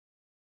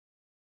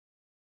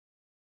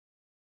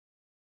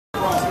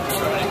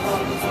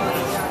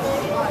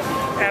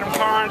Adam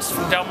Carnes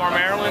from Delmar,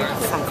 Maryland,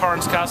 from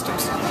Carnes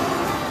Customs.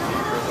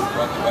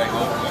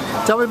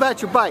 Tell me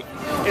about your bike.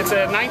 It's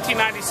a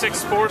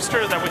 1996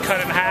 Sportster that we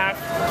cut in half.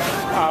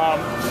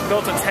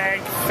 Built a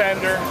tank,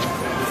 fender,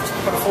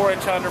 put a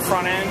 4-inch under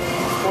front end.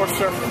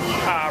 Sportster,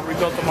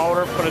 rebuilt the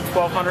motor, put a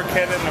 1200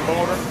 kit in the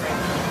motor.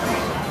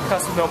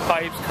 Custom built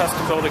pipes,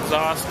 custom built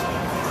exhaust,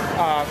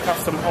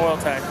 custom oil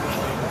tank.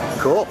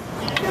 Cool.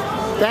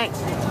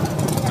 Thanks.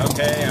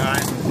 Okay,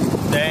 I'm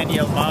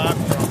Daniel Mark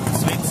from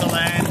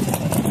Switzerland.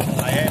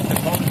 I have the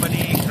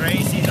company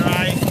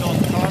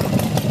CrazyDrive.com.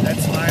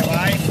 That's my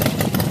wife.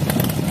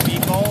 We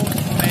both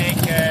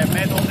make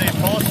metal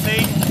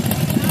embossing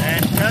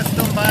and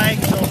custom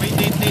bikes. So we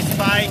did this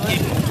bike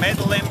in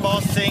metal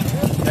embossing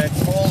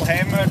that's all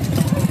hammered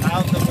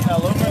out of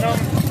aluminum.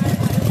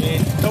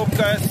 It took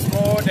us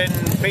more than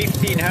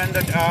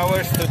 1,500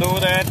 hours to do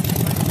that.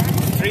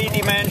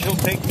 Three-dimensional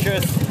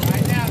pictures.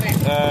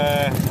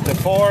 The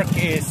fork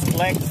is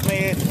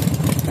blacksmith,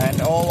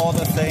 and all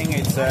other thing,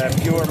 it's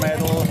pure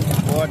metal.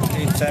 What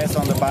it says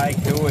on the bike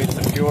too, it's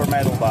a pure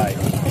metal bike.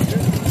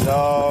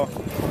 So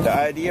the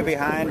idea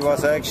behind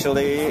was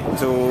actually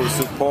to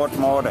support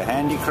more the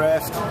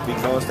handicraft,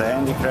 because the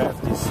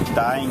handicraft is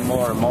dying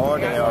more and more.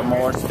 There are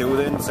more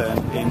students and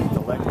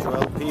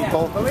intellectual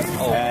people,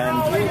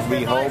 and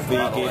we hope we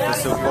give the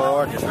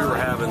support to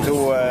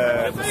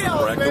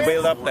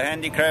build up the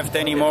handicraft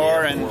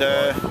anymore, and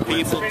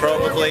people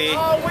probably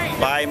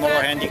buy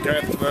more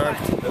handicraft work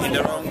in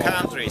their own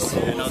countries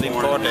and not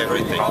import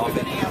everything.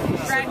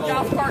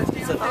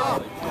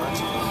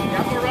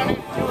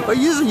 Well,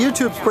 using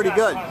YouTube's pretty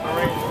good.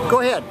 Go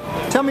ahead.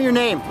 Tell me your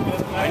name.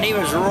 My name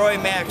is Roy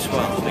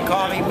Maxwell. They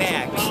call me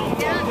Max.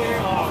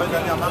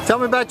 Tell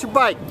me about your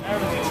bike.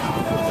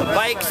 The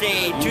bike's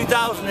a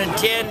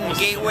 2010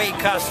 Gateway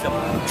Custom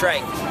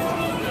trike.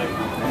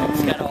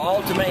 It's got an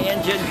Ultimate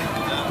engine.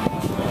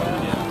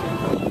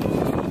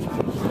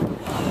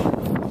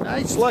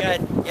 Nice looking.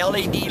 It's got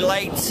LED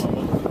lights.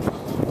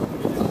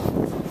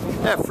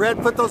 Yeah,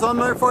 Fred put those on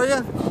there for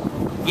you?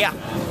 Yeah.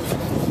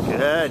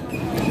 Good.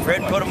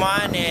 Fred put them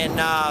on, and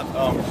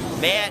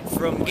Matt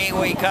from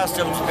Gateway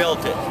Customs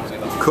built it.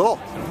 Cool.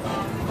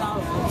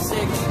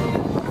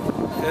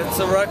 It's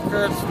a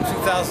record from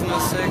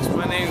 2006.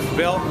 My name's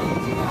Bill.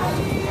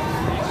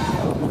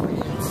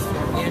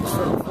 It's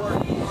from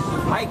Fort.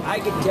 I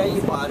can tell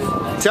you about it.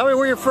 Tell me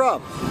where you're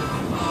from.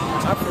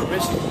 I'm from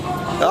Michigan.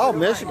 Oh,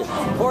 Michigan.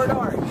 Port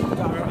Orange.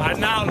 I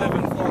now live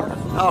in Florida.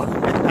 Oh.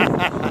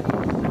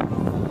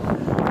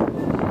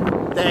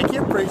 Thank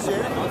you, appreciate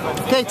it.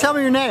 Okay, tell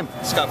me your name.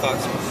 Scott Fox.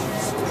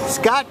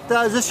 Scott,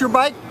 is this your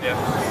bike? Yeah.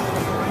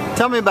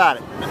 Tell me about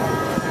it.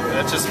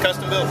 That's just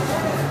custom built.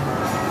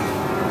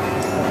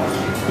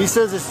 He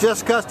says it's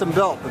just custom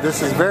built, but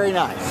this is very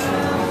nice.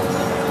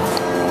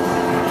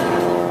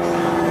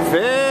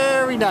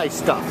 Very nice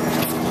stuff.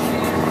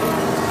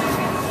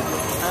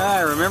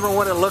 I remember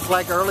what it looked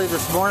like early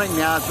this morning.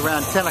 Now it's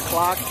around 10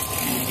 o'clock.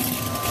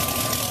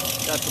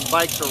 Got some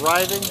bikes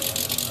arriving.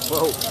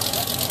 Whoa,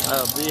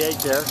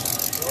 V8 there.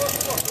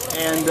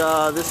 And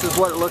this is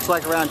what it looks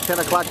like around 10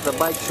 o'clock at the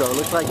bike show. It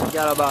looks like we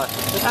got about,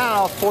 I don't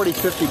know, 40,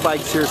 50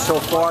 bikes here so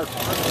far.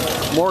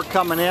 More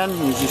coming in,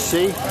 as you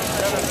see.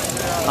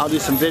 I'll do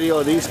some video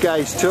of these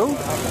guys too.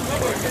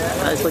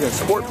 Nice looking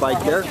sport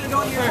bike there.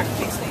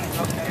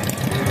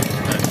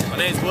 My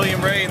name's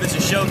William Ray, and this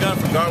is Shogun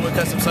from Garwood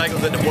Custom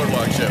Cycles at the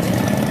Boardwalk Show.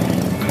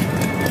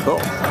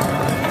 Cool.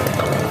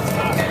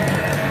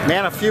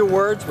 Man, a few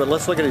words, but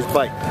let's look at his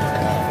bike.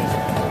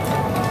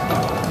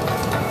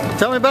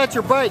 Tell me about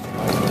your bike.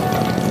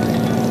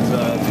 It's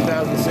a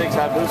 2006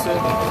 Hayabusa.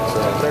 It's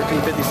a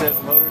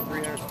 1357 motor,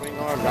 300 swing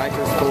arm,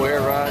 nitrous, full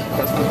air rod,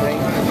 custom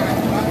paint.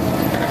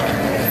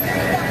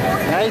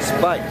 Nice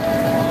bike.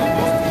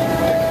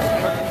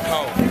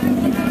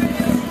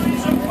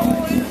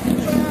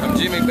 I'm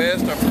Jimmy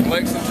Best. I'm from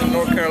Lexington,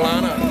 North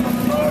Carolina.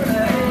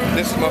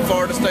 This is my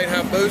Florida State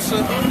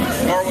Hayabusa.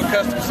 Garwood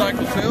Custom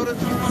Cycles built it.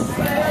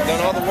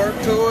 Done all the work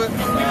to it.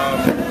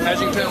 As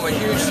you can tell, I'm a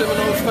huge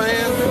Seminoles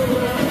fan.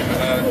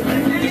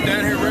 Just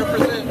down here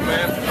representing,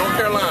 man, from North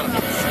Carolina.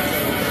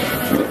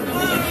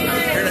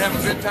 Here to have a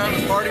good time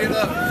and party it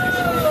up.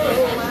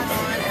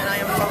 And I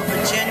am from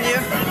Virginia.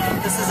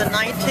 This is a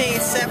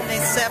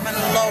 1977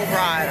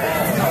 lowrider.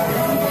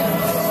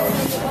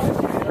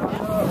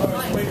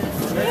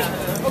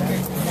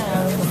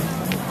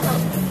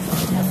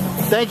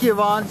 Thank you,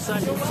 Vaughn.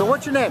 So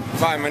what's your name?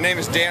 Hi, my name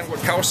is Dan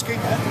Witkowski.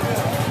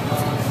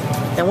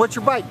 And what's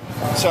your bike?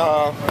 It's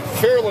a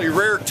fairly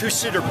rare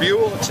two-seater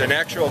Buell. It's an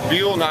actual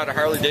Buell, not a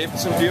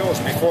Harley-Davidson Buell. It's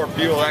before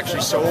Buell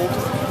actually sold.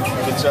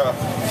 It's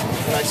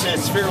when I say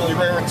it's fairly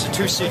rare, it's a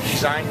two-seat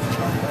design.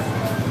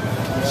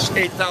 It's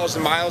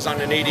 8,000 miles on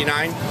an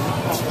 89.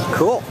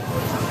 Cool.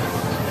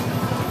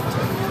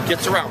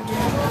 Gets around.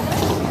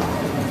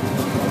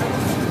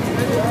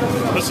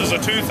 This is a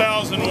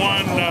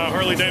 2001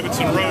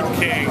 Harley-Davidson Road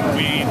King.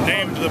 We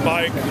named the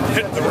bike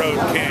Hit the Road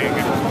King.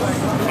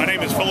 My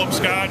name is Philip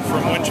Scott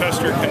from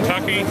Winchester,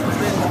 Kentucky.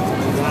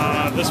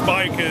 This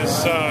bike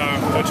is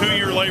a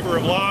 2-year labor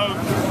of love.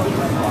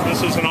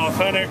 This is an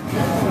authentic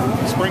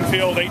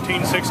Springfield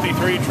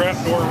 1863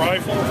 trapdoor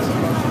rifle.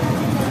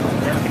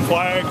 American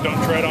flag,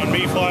 don't tread on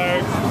me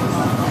flag.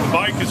 The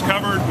bike is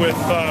covered with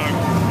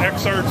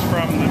excerpts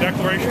from the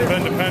Declaration of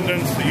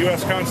Independence, the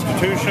U.S.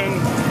 Constitution,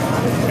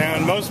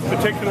 and most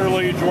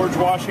particularly George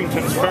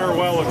Washington's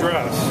farewell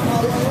address.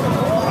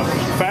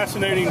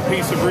 Fascinating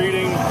piece of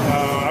reading.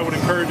 I would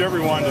encourage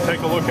everyone to take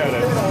a look at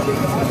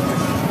it.